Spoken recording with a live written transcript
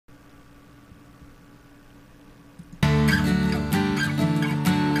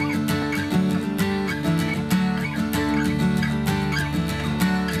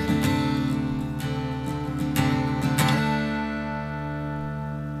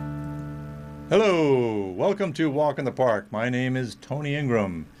Hello, welcome to Walk in the Park. My name is Tony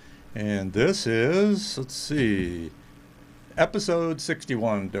Ingram, and this is, episode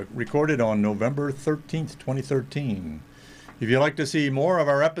 61, recorded on November 13th, 2013. If you'd like to see more of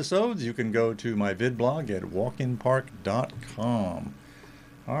our episodes, you can go to my vid blog at walkinpark.com.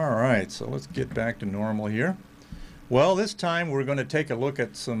 All right, so let's get back to normal here. Well, this time we're going to take a look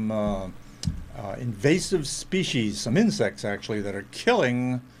at some invasive species, some insects actually, that are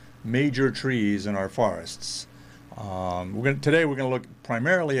killing major trees in our forests. Today we're going to look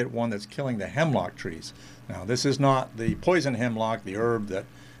primarily at one that's killing the hemlock trees. Now, this is not the poison hemlock, the herb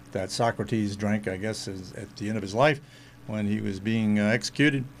that Socrates drank, I guess, at the end of his life when he was being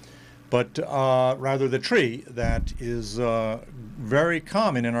executed, but rather the tree that is very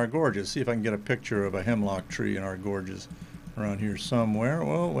common in our gorges. See if I can get a picture of a hemlock tree in our gorges around here somewhere.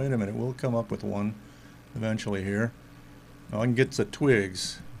 Well, wait a minute, we'll come up with one eventually here. I can get the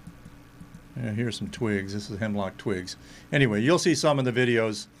twigs. Yeah, here's some twigs. This is hemlock twigs. Anyway, you'll see some in the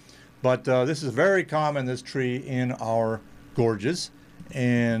videos, but this is very common, this tree, in our gorges,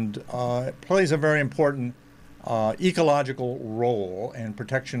 and it plays a very important ecological role in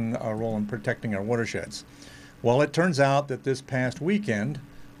protecting our watersheds. Well, it turns out that this past weekend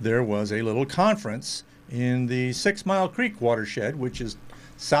there was a little conference in the Sixmile Creek Watershed, which is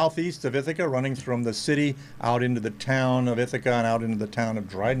southeast of Ithaca, running from the city out into the town of Ithaca and out into the town of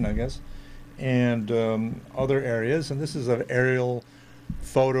Dryden, I guess, and other areas. And this is an aerial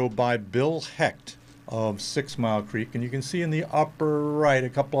photo by Bill Hecht of Sixmile Creek, and you can see in the upper right a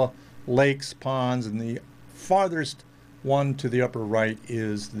couple of lakes, ponds, and the farthest one to the upper right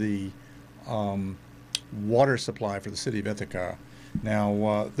is the water supply for the city of Ithaca.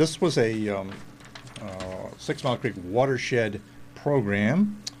 Now, this was a Sixmile Creek watershed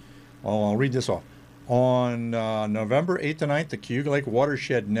program. I'll read this off. On November 8th and 9th, the Cayuga Lake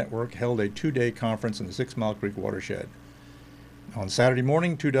Watershed Network held a two-day conference in the Sixmile Creek watershed. On Saturday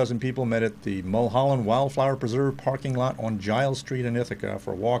morning, 24 people met at the Mulholland Wildflower Preserve parking lot on Giles Street in Ithaca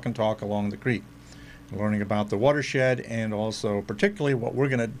for a walk and talk along the creek, learning about the watershed, and also particularly what we're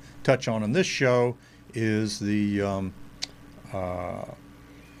going to touch on in this show is the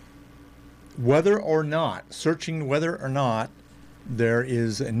searching whether or not there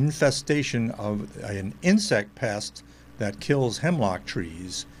is an infestation of an insect pest that kills hemlock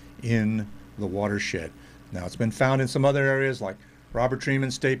trees in the watershed. Now, it's been found in some other areas like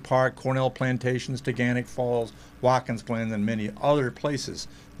Treman State Park, Cornell Plantations, Taughannock Falls, Watkins Glen, and many other places,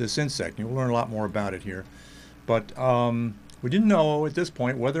 this insect. You'll learn a lot more about it here. But we didn't know at this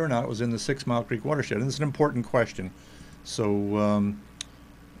point whether or not it was in the Sixmile Creek watershed, and this is an important question. So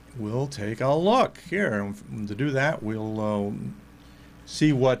we'll take a look here. And to do that, we'll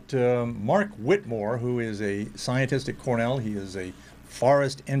see what Mark Whitmore, who is a scientist at Cornell, he is a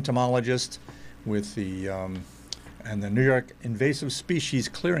forest entomologist with the New York Invasive Species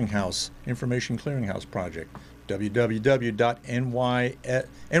Clearinghouse, Information Clearinghouse Project,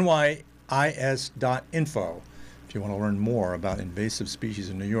 www.nys.info, if you want to learn more about invasive species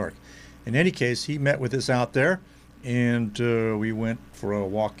in New York. In any case, he met with us out there, and we went for a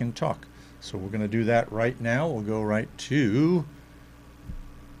walk and talk. So we're going to do that right now. We'll go right to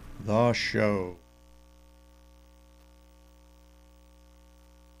the show.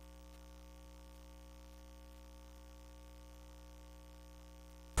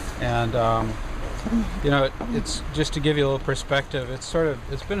 And it's just to give you a little perspective, it's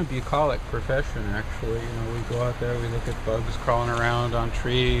been a bucolic profession, actually. We go out there, we look at bugs crawling around on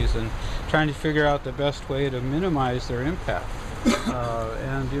trees and trying to figure out the best way to minimize their impact.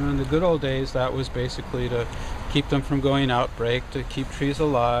 And in the good old days, that was basically to keep them from going outbreak, to keep trees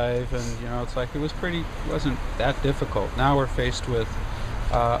alive, and it's like it wasn't that difficult. Now we're faced with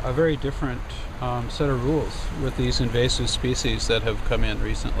a very different set of rules with these invasive species that have come in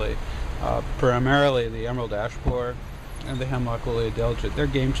recently. Primarily the emerald ash borer and the hemlock woolly adelgid. They're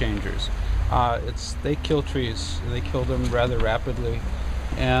game changers. They kill trees, and they kill them rather rapidly,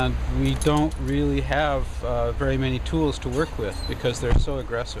 and we don't really have very many tools to work with because they're so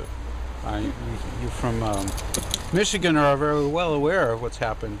aggressive. You from Michigan are very well aware of what's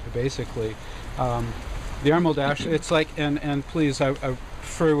happened, basically. The emerald ash, it's like, and please, I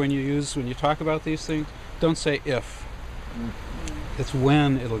prefer when you talk about these things, don't say if. It's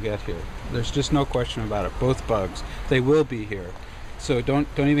when it'll get here. There's just no question about it. Both bugs, they will be here. So don't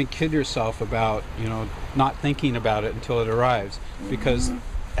even kid yourself about not thinking about it until it arrives, because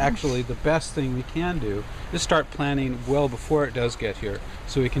actually the best thing we can do is start planning well before it does get here,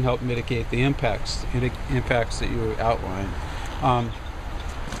 so we can help mitigate the impacts that you outlined.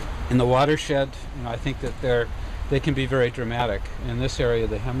 In the watershed, I think that they can be very dramatic. In this area,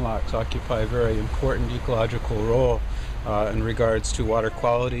 the hemlocks occupy a very important ecological role in regards to water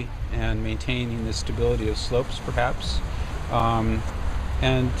quality and maintaining the stability of slopes, perhaps.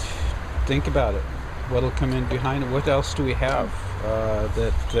 And think about it. What'll come in behind it? What else do we have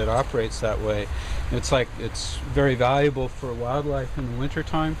that operates that way? It's very valuable for wildlife in the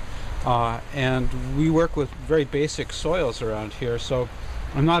wintertime. And we work with very basic soils around here. So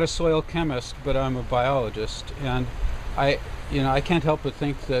I'm not a soil chemist, but I'm a biologist. And I can't help but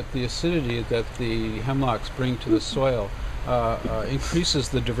think that the acidity that the hemlocks bring to the soil increases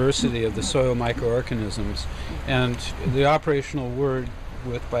the diversity of the soil microorganisms. And the operational word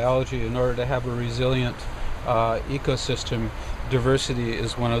with biology, in order to have a resilient ecosystem, diversity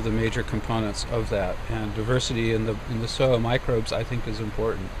is one of the major components of that. And diversity in the soil microbes, I think, is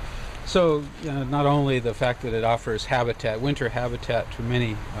important. So not only the fact that it offers habitat, winter habitat to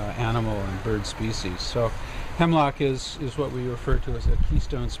many animal and bird species. So hemlock is what we refer to as a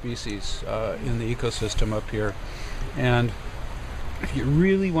keystone species in the ecosystem up here. And if you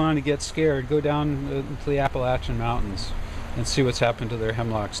really want to get scared, go down to the Appalachian Mountains and see what's happened to their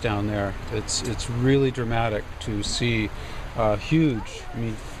hemlocks down there. It's really dramatic to see huge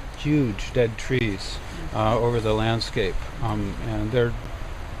dead trees over the landscape, and they're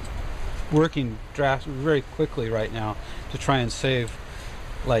working very quickly right now to try and save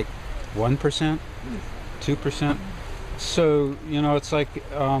like 1%, 2%. So it's like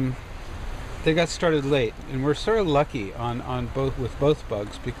they got started late, and we're sort of lucky with both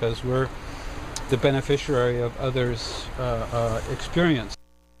bugs, because we're the beneficiary of others' experience.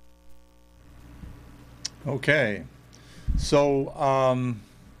 Okay, so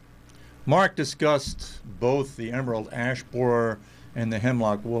Mark discussed both the emerald ash borer and the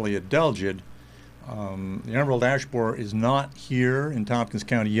hemlock woolly adelgid. The emerald ash borer is not here in Tompkins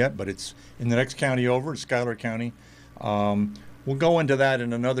County yet, but it's in the next county over, Schuyler County. We'll go into that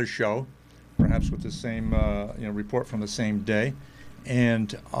in another show, perhaps with the same report from the same day.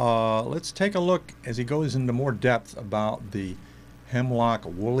 And let's take a look as he goes into more depth about the hemlock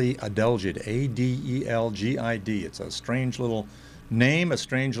woolly adelgid, A-D-E-L-G-I-D. It's a strange little name, a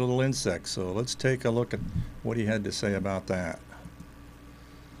strange little insect. So let's take a look at what he had to say about that.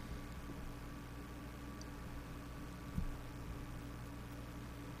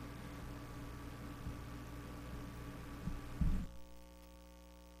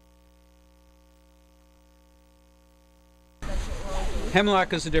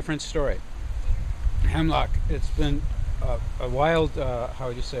 Hemlock is a different story. Hemlock, it's been a wild, a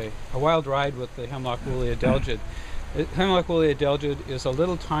wild ride with the hemlock woolly adelgid. Hemlock woolly adelgid is a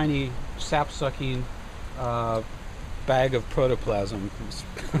little tiny sap-sucking bag of protoplasm.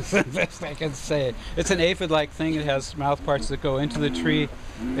 That's the best I can say. It's an aphid-like thing. It has mouth parts that go into the tree.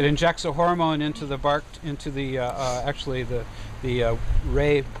 It injects a hormone into the bark, into the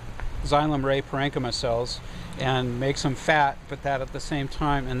xylem ray parenchyma cells, and makes them fat, but that at the same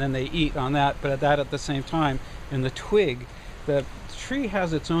time, and then they eat on that, but that at the same time. In the twig, the tree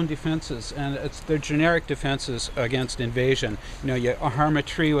has its own defenses, and they're generic defenses against invasion. You harm a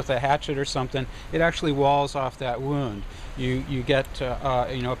tree with a hatchet or something, it actually walls off that wound. You get a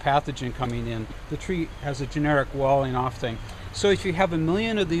pathogen coming in. The tree has a generic walling off thing. So if you have 1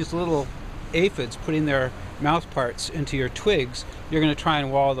 million of these little aphids putting their mouth parts into your twigs, you're going to try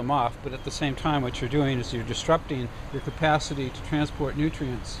and wall them off, but at the same time what you're doing is you're disrupting your capacity to transport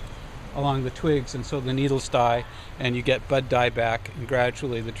nutrients along the twigs, and so the needles die and you get bud dieback, and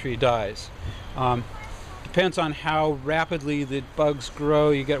gradually the tree dies. Depends on how rapidly the bugs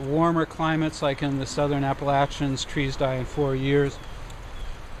grow. You get warmer climates like in the southern Appalachians, trees die in 4 years.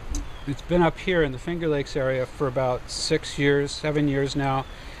 It's been up here in the Finger Lakes area for about 6 years, 7 years now,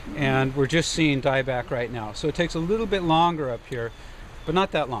 and we're just seeing dieback right now. So it takes a little bit longer up here, but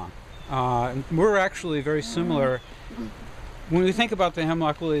not that long. We're actually very similar. When we think about the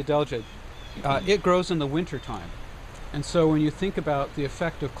hemlock woolly adelgid, it grows in the winter time. And so when you think about the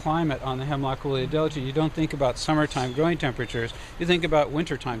effect of climate on the hemlock woolly adelgid, you don't think about summertime growing temperatures, you think about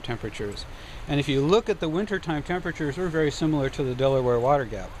wintertime temperatures. And if you look at the wintertime temperatures, we're very similar to the Delaware Water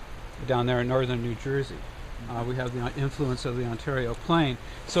Gap down there in northern New Jersey. We have the influence of the Ontario Plain.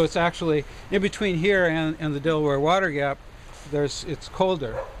 So it's actually in between here and the Delaware Water Gap, it's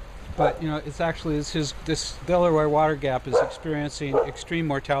colder. But it's actually this Delaware Water Gap is experiencing extreme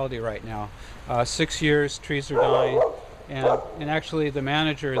mortality right now. 6 years, trees are dying, and actually the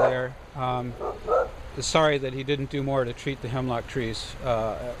manager there is sorry that he didn't do more to treat the hemlock trees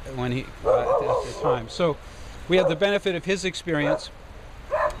when he at the time. So we have the benefit of his experience.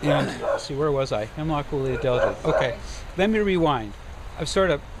 And let's see, where was I? Hemlock woolly adelgid. Okay, let me rewind. I've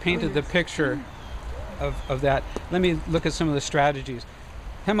sort of painted the picture of that, let me look at some of the strategies.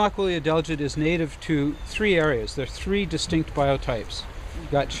 Hemlock woolly adelgid is native to 3 areas. There are 3 distinct biotypes.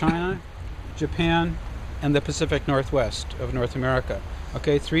 You've got China, Japan, and the Pacific Northwest of North America.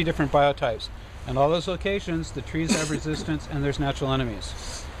 Okay, 3 different biotypes. And all those locations, the trees have resistance and there's natural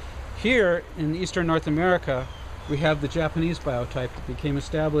enemies. Here in eastern North America, we have the Japanese biotype that became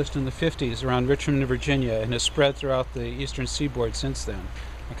established in the 50s around Richmond, Virginia, and has spread throughout the eastern seaboard since then.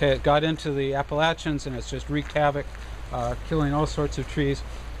 Okay, it got into the Appalachians and it's just wreaked havoc, killing all sorts of trees.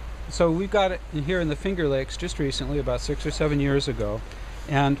 So we've got it here in the Finger Lakes just recently, about 6 or 7 years ago.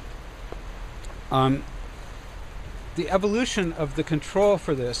 And the evolution of the control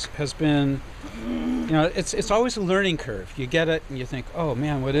for this has been, it's always a learning curve. You get it and you think, oh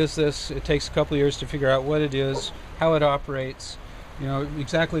man, what is this? It takes a couple of years to figure out what it is, how it operates,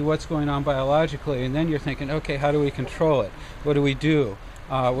 exactly what's going on biologically, and then you're thinking, okay, how do we control it? What do we do?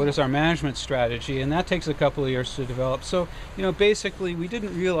 What is our management strategy? And that takes a couple of years to develop. So, basically we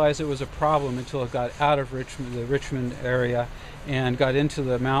didn't realize it was a problem until it got out of the Richmond area and got into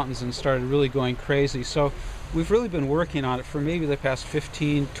the mountains and started really going crazy. So we've really been working on it for maybe the past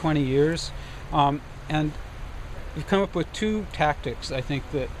 15, 20 years. And we've come up with 2 tactics, I think,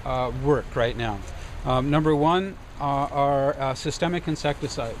 that work right now. Number 1 are systemic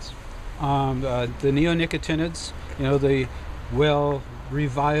insecticides. The neonicotinoids, the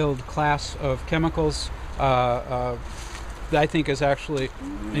well-reviled class of chemicals, I think is actually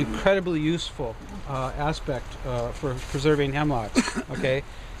an incredibly useful aspect for preserving hemlocks. Okay,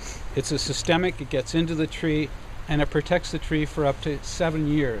 it's a systemic, it gets into the tree, and it protects the tree for up to 7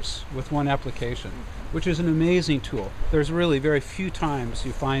 years with 1 application, which is an amazing tool. There's really very few times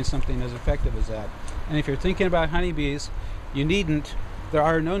you find something as effective as that. And if you're thinking about honeybees, you needn't. There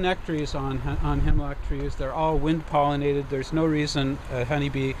are no nectaries on hemlock trees. They're all wind pollinated. There's no reason a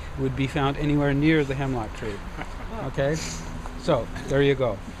honeybee would be found anywhere near the hemlock tree. Okay, so there you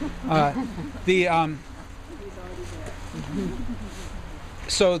go.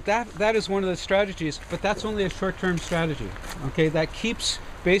 So that is one of the strategies, but that's only a short-term strategy. Okay, that keeps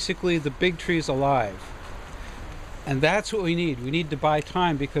basically the big trees alive. And that's what we need. We need to buy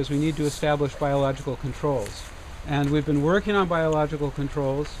time because we need to establish biological controls. And we've been working on biological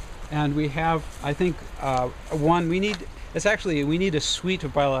controls, and we have, I think, we need a suite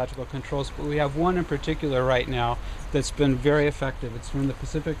of biological controls, but we have one in particular right now that's been very effective. It's from the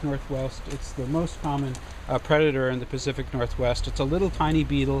Pacific Northwest. It's the most common predator in the Pacific Northwest. It's a little tiny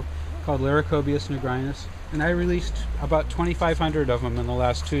beetle called Laricobius nigrinus, and I released about 2,500 of them in the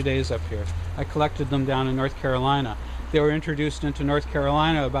last 2 days up here. I collected them down in North Carolina. They were introduced into North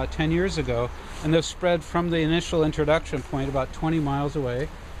Carolina about 10 years ago, and they've spread from the initial introduction point about 20 miles away.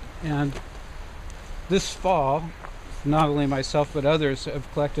 And this fall, not only myself but others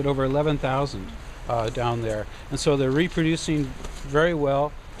have collected over 11,000 down there. And so they're reproducing very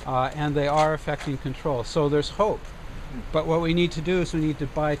well, and they are affecting control. So there's hope. But what we need to do is we need to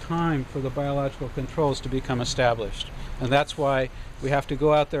buy time for the biological controls to become established. And that's why we have to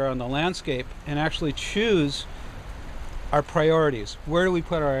go out there on the landscape and actually choose our priorities. Where do we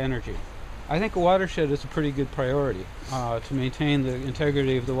put our energy? I think a watershed is a pretty good priority to maintain the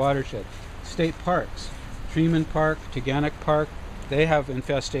integrity of the watershed. State parks, Treman Park, Taughannock Park, they have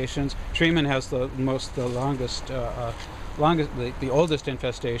infestations. Treman has the oldest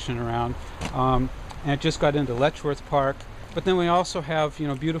infestation around, and it just got into Letchworth Park. But then we also have,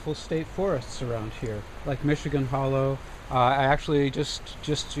 beautiful state forests around here, like Michigan Hollow. I actually just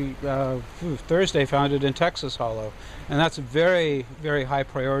Thursday found it in Texas Hollow, and that's a very, very high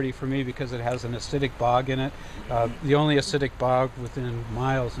priority for me because it has an acidic bog in it, the only acidic bog within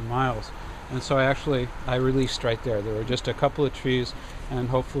miles and miles. And so I released right there. There were just a couple of trees, and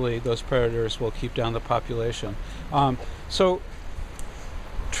hopefully those predators will keep down the population. So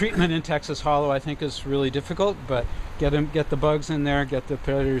treatment in Texas Hollow I think is really difficult, but get the bugs in there, get the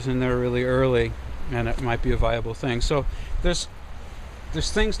predators in there really early, and it might be a viable thing. So there's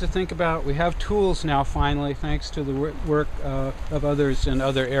things to think about. We have tools now finally, thanks to the work of others in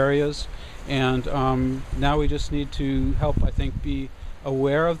other areas, and now we just need to help, I think, be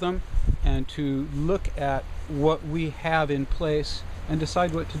aware of them and to look at what we have in place and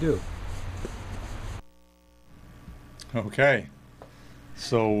decide what to do. Okay,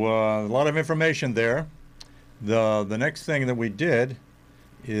 so a lot of information there. The next thing that we did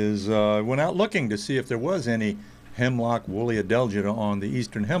is went out looking to see if there was any hemlock woolly adelgid on the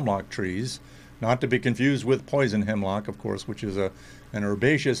eastern hemlock trees, not to be confused with poison hemlock, of course, which is an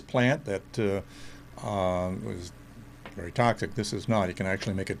herbaceous plant that was very toxic. This is not. You can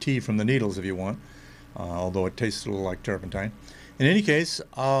actually make a tea from the needles if you want, although it tastes a little like turpentine. In any case,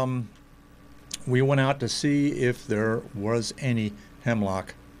 we went out to see if there was any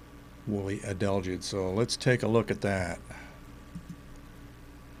hemlock woolly adelgid. So let's take a look at that.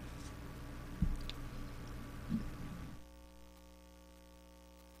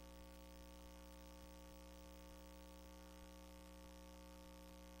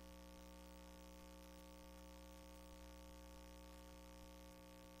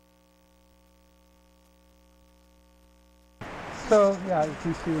 So yeah, you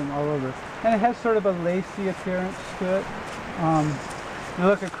can see them all over. And it has sort of a lacy appearance to it. You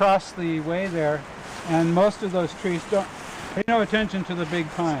look across the way there, and most of those trees don't pay no attention to the big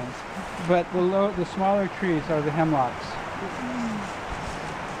pines, but the smaller trees are the hemlocks.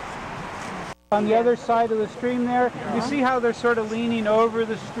 On the other side of the stream there, you see how they're sort of leaning over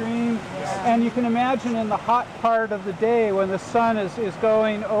the stream, and you can imagine in the hot part of the day when the sun is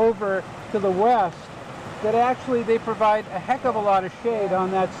going over to the west, that actually they provide a heck of a lot of shade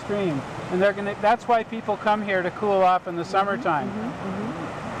on that stream, and that's why people come here to cool off in the summertime.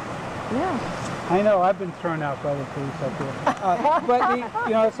 Yeah. I know, I've been thrown out by the police up here.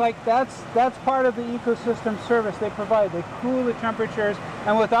 But it's like that's part of the ecosystem service they provide. They cool the temperatures,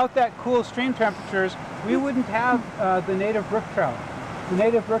 and without that cool stream temperatures, we wouldn't have the native brook trout. The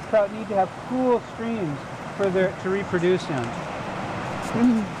native brook trout need to have cool streams to reproduce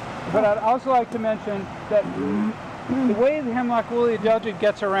in. But I'd also like to mention that the way the hemlock woolly adelgid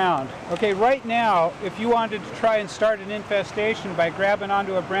gets around. Okay, right now, if you wanted to try and start an infestation by grabbing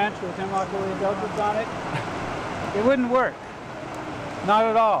onto a branch with hemlock woolly adelgids on it, it wouldn't work. Not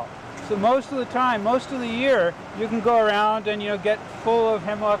at all. So most of the time, most of the year, you can go around and get full of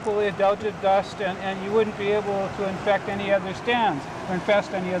hemlock woolly adelgid dust, and you wouldn't be able to infect any other stands or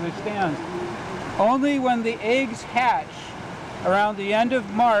infest any other stands. Only when the eggs hatch around the end of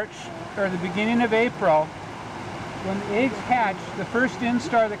March or the beginning of April, when the eggs hatch, the first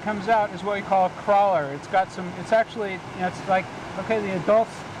instar that comes out is what we call a crawler. It's actually, it's like, okay, the adult's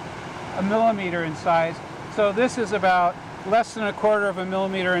a millimeter in size. So this is about less than 1/4 of a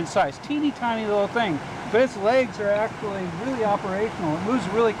millimeter in size. Teeny tiny little thing. But its legs are actually really operational. It moves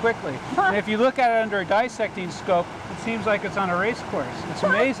really quickly. And if you look at it under a dissecting scope, it seems like it's on a race course. It's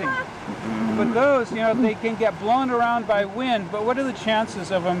amazing. But those, they can get blown around by wind, but what are the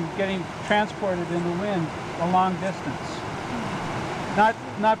chances of them getting transported in the wind a long distance?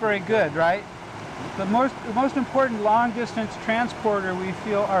 Not very good, right? The most important long distance transporter we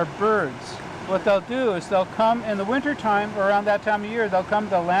feel are birds. What they'll do is they'll come in the wintertime, or around that time of year, they'll come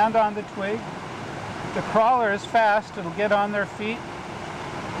to land on the twig. The crawler is fast, it'll get on their feet.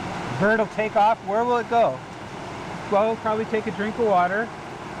 The bird will take off. Where will it go? Well, it'll probably take a drink of water,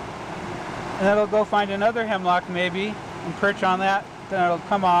 and then it'll go find another hemlock maybe, and perch on that, then it'll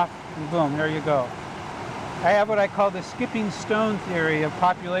come off, and boom, there you go. I have what I call the skipping stone theory of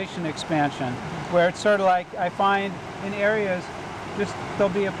population expansion, where it's sort of like I find in areas,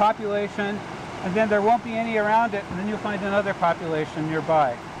 there'll be a population, and then there won't be any around it, and then you'll find another population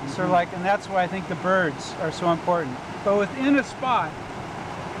nearby. Sort of like, and that's why I think the birds are so important. But within a spot,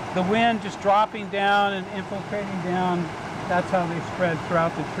 the wind just dropping down and infiltrating down, that's how they spread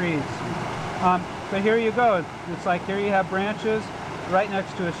throughout the trees. But here you go. It's like here you have branches right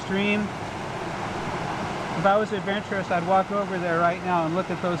next to a stream. If I was adventurous, I'd walk over there right now and look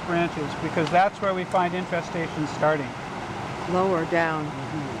at those branches, because that's where we find infestations starting. Lower down.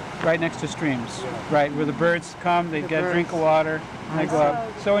 Right next to streams, right, where the birds come, they get a drink of water, and they go up.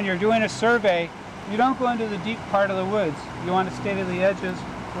 So when you're doing a survey, you don't go into the deep part of the woods. You want to stay to the edges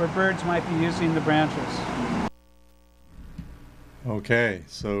where birds might be using the branches. Okay,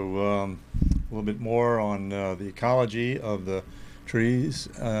 so a little bit more on the ecology of the trees,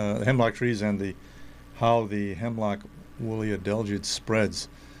 the hemlock trees, and how the hemlock woolly adelgid spreads.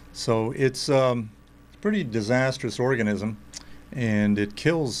 So it's a pretty disastrous organism, and it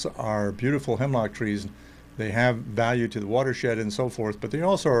kills our beautiful hemlock trees. They have value to the watershed and so forth, but they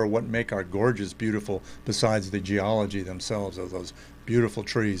also are what make our gorges beautiful, besides the geology themselves of those beautiful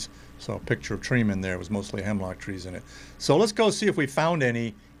trees. So a picture of Treman there was mostly hemlock trees in it. So let's go see if we found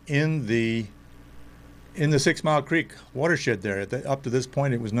any in the Sixmile Creek watershed there. Up to this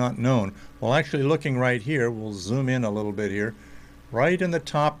point, it was not known. Well, actually looking right here, we'll zoom in a little bit here. Right in the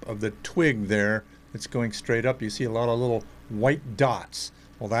top of the twig there, it's going straight up. You see a lot of little white dots.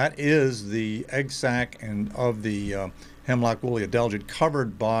 Well, that is the egg sac and of the hemlock woolly adelgid,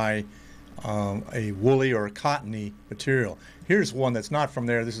 covered by a woolly or a cottony material. Here's one that's not from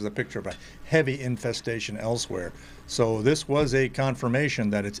there. This is a picture of a heavy infestation elsewhere. So this was a confirmation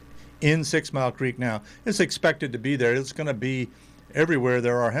that it's in Sixmile Creek now. It's expected to be there. It's going to be everywhere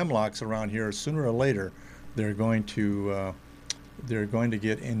there are hemlocks around here. Sooner or later, they're going to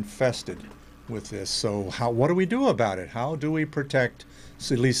get infested with this. So what do we do about it? How do we protect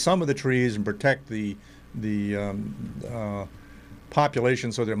at least some of the trees and protect the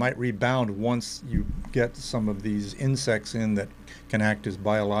population so they might rebound once you get some of these insects in that can act as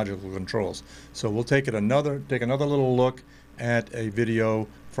biological controls? So we'll take another little look at a video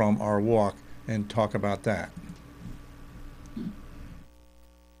from our walk and talk about that.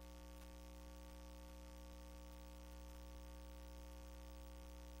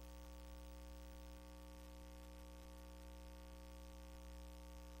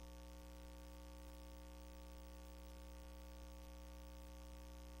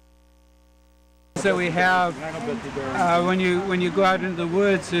 That we have when you go out into the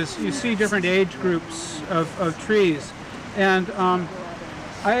woods is you see different age groups of trees, and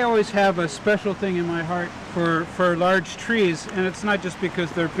I always have a special thing in my heart for large trees, and it's not just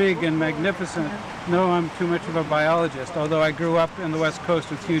because they're big and magnificent. No, I'm too much of a biologist, although I grew up in the West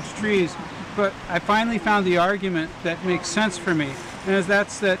Coast with huge trees. But I finally found the argument that makes sense for me, and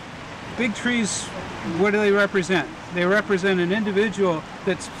that's that big trees, what do they represent? They represent an individual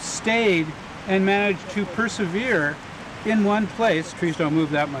that's stayed and managed to persevere in one place. Trees don't move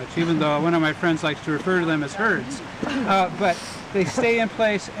that much, even though one of my friends likes to refer to them as herds. But they stay in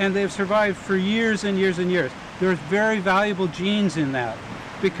place and they've survived for years and years and years. There's very valuable genes in that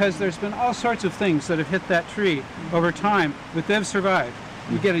because there's been all sorts of things that have hit that tree over time, but they've survived.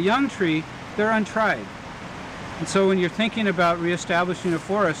 You get a young tree, they're untried. And so when you're thinking about reestablishing a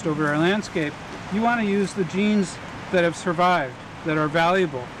forest over our landscape, you want to use the genes that have survived, that are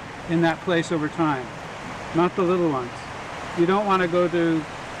valuable in that place over time, not the little ones. You don't want to go to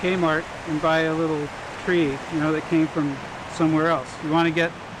Kmart and buy a little tree, that came from somewhere else. You want to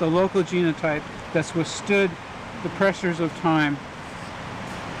get the local genotype that's withstood the pressures of time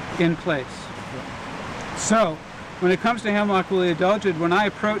in place. So, when it comes to hemlock woolly adelgid, when I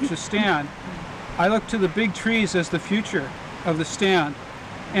approach a stand, I look to the big trees as the future of the stand.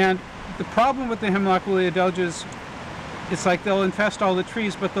 And the problem with the hemlock woolly adelgids, it's like they'll infest all the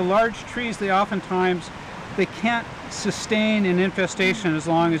trees, but the large trees, they can't sustain an infestation as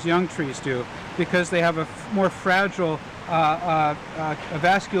long as young trees do, because they have a more fragile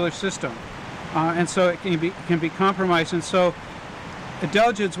vascular system, and so it can be compromised. And so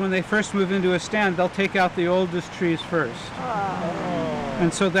adelgids, when they first move into a stand, they'll take out the oldest trees first.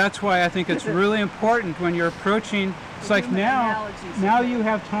 And so that's why I think it's really important when you're approaching. It's like now you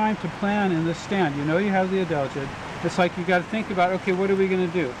have time to plan in this stand. You have the adelgid. It's like you got to think about, okay, what are we going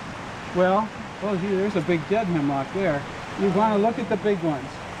to do? Well, gee, there's a big dead hemlock there. You want to look at the big ones.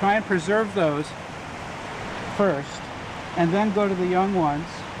 Try and preserve those first, and then go to the young ones.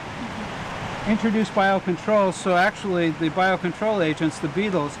 Introduce biocontrols, so actually the biocontrol agents, the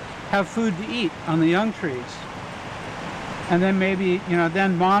beetles, have food to eat on the young trees. And then maybe,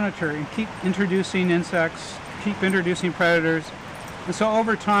 then monitor and keep introducing insects, keep introducing predators. And so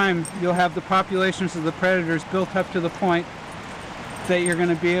over time, you'll have the populations of the predators built up to the point that you're going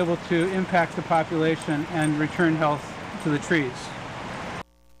to be able to impact the population and return health to the trees.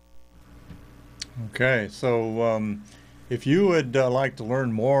 Okay, so if you would like to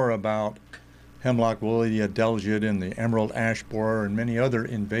learn more about hemlock woolly adelgid and the emerald ash borer and many other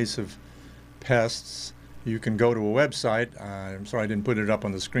invasive pests, you can go to a website. I'm sorry I didn't put it up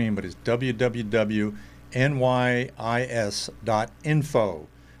on the screen, but it's www.nys.info.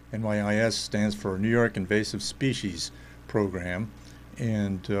 NYIS stands for New York Invasive Species Program,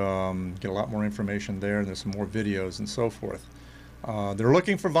 and get a lot more information there, and there's some more videos and so forth. They're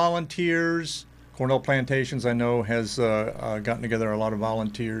looking for volunteers. Cornell Plantations, I know, has gotten together a lot of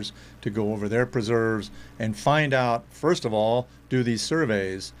volunteers to go over their preserves and find out, first of all, do these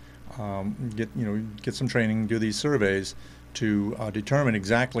surveys, get some training, do these surveys to determine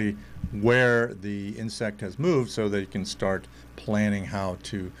exactly where the insect has moved, so they can start planning how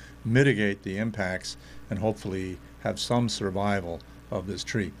to mitigate the impacts and hopefully have some survival of this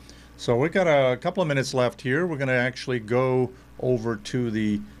tree. So we've got a couple of minutes left here. We're going to actually go over to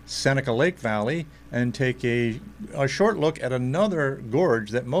the Seneca Lake Valley and take a short look at another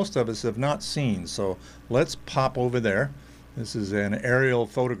gorge that most of us have not seen. So let's pop over there. This is an aerial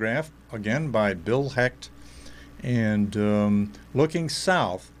photograph, again by Bill Hecht, and looking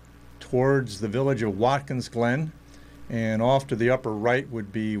south towards the village of Watkins Glen, and off to the upper right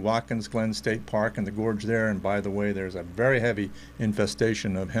would be Watkins Glen State Park and the gorge there. And by the way, there's a very heavy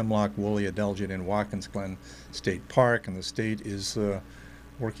infestation of hemlock woolly adelgid in Watkins Glen State Park, and the state is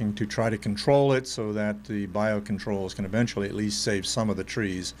working to try to control it so that the biocontrols can eventually at least save some of the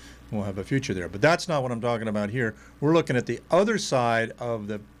trees. We'll have a future there. But that's not what I'm talking about here. We're looking at the other side of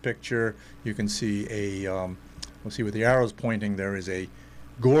the picture. You can see a, we'll see with the arrows pointing, there is a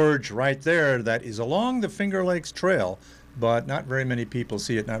gorge right there that is along the Finger Lakes Trail, but not very many people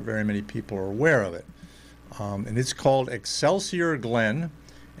see it, not very many people are aware of it. And it's called Excelsior Glen,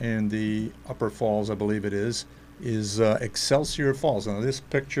 and the upper falls, I believe it is Excelsior Falls. Now this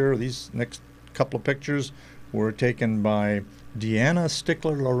picture, these next couple of pictures were taken by Deanna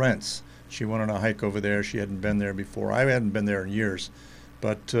Stickler-Lawrence. She went on a hike over there. She hadn't been there before. I hadn't been there in years.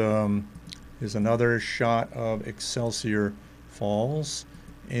 But here's another shot of Excelsior Falls.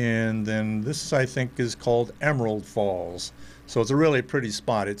 And then this, I think, is called Emerald Falls. So it's a really pretty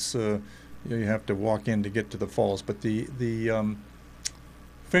spot. It's you have to walk in to get to the falls. But the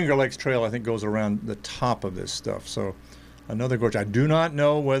Finger Lakes Trail, I think, goes around the top of this stuff. So another gorge. I do not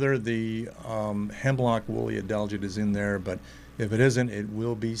know whether the hemlock woolly adelgid is in there, but if it isn't, it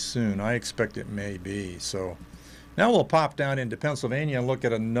will be soon. I expect it may be. So now we'll pop down into Pennsylvania and look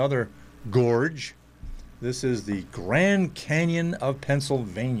at another gorge. This is the Grand Canyon of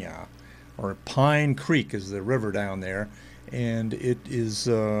Pennsylvania, or Pine Creek is the river down there. And it is,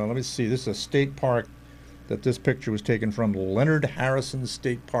 let me see, this is a state park that this picture was taken from, Leonard Harrison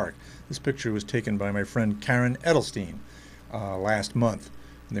State Park. This picture was taken by my friend Karen Edelstein last month.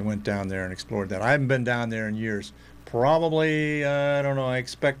 And they went down there and explored that. I haven't been down there in years. Probably, I don't know, I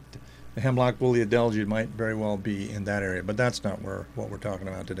expect the hemlock woolly adelgid might very well be in that area, but that's not what we're talking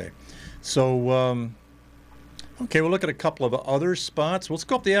about today. So, okay, we'll look at a couple of other spots. Let's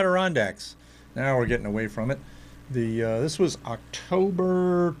go up the Adirondacks. Now we're getting away from it. This was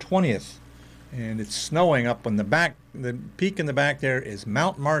October 20th, and it's snowing up on the back. The peak in the back there is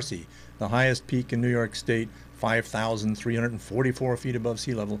Mount Marcy, the highest peak in New York State, 5,344 feet above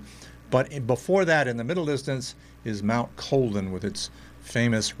sea level. But before that, in the middle distance, is Mount Colden with its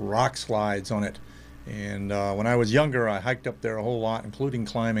famous rock slides on it. And when I was younger, I hiked up there a whole lot, including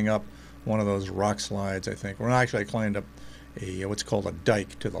climbing up one of those rock slides, I think. Well, actually, I climbed up what's called a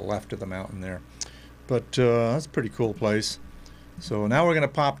dike to the left of the mountain there. But that's a pretty cool place. So now we're going to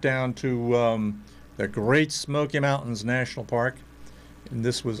pop down to the Great Smoky Mountains National Park. And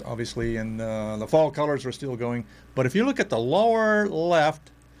this was obviously in the fall colors are still going. But if you look at the lower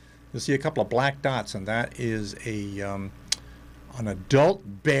left, you'll see a couple of black dots, and that is an adult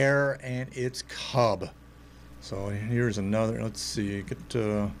bear and its cub. So here's another, let's see, get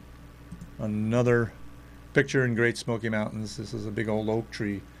another picture in Great Smoky Mountains. This is a big old oak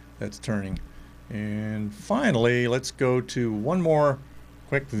tree that's turning. And finally, let's go to one more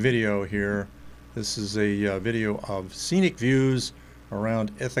quick video here. This is a video of scenic views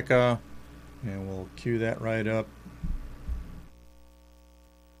around Ithaca, and we'll cue that right up.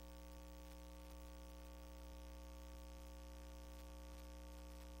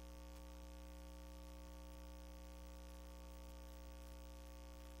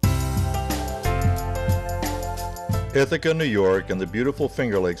 Ithaca, New York, and the beautiful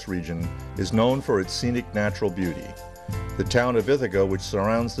Finger Lakes region is known for its scenic natural beauty. The town of Ithaca, which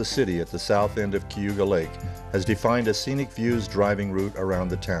surrounds the city at the south end of Cayuga Lake, has defined a scenic views driving route around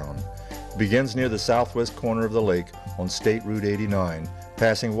the town. It begins near the southwest corner of the lake on State Route 89,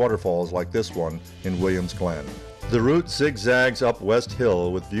 passing waterfalls like this one in Williams Glen. The route zigzags up West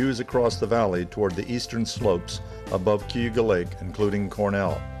Hill with views across the valley toward the eastern slopes above Cayuga Lake, including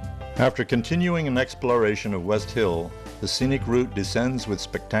Cornell. After continuing an exploration of West Hill, the scenic route descends with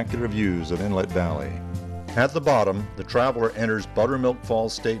spectacular views of Inlet Valley. At the bottom, the traveler enters Buttermilk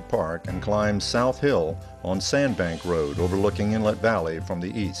Falls State Park and climbs South Hill on Sandbank Road overlooking Inlet Valley from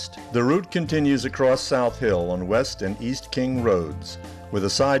the east. The route continues across South Hill on West and East King Roads, with a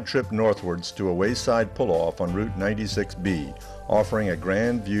side trip northwards to a wayside pull-off on Route 96B, offering a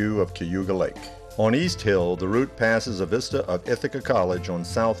grand view of Cayuga Lake. On East Hill, the route passes a vista of Ithaca College on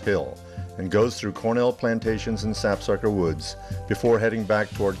South Hill and goes through Cornell Plantations and Sapsucker Woods before heading back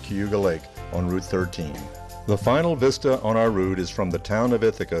toward Cayuga Lake on Route 13. The final vista on our route is from the town of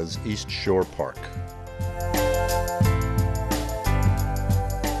Ithaca's East Shore Park.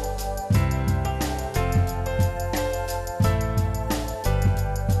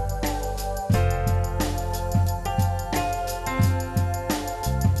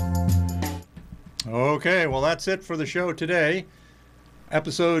 Okay, well that's it for the show today.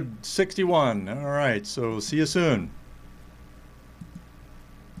 Episode 61. All right, so see you soon.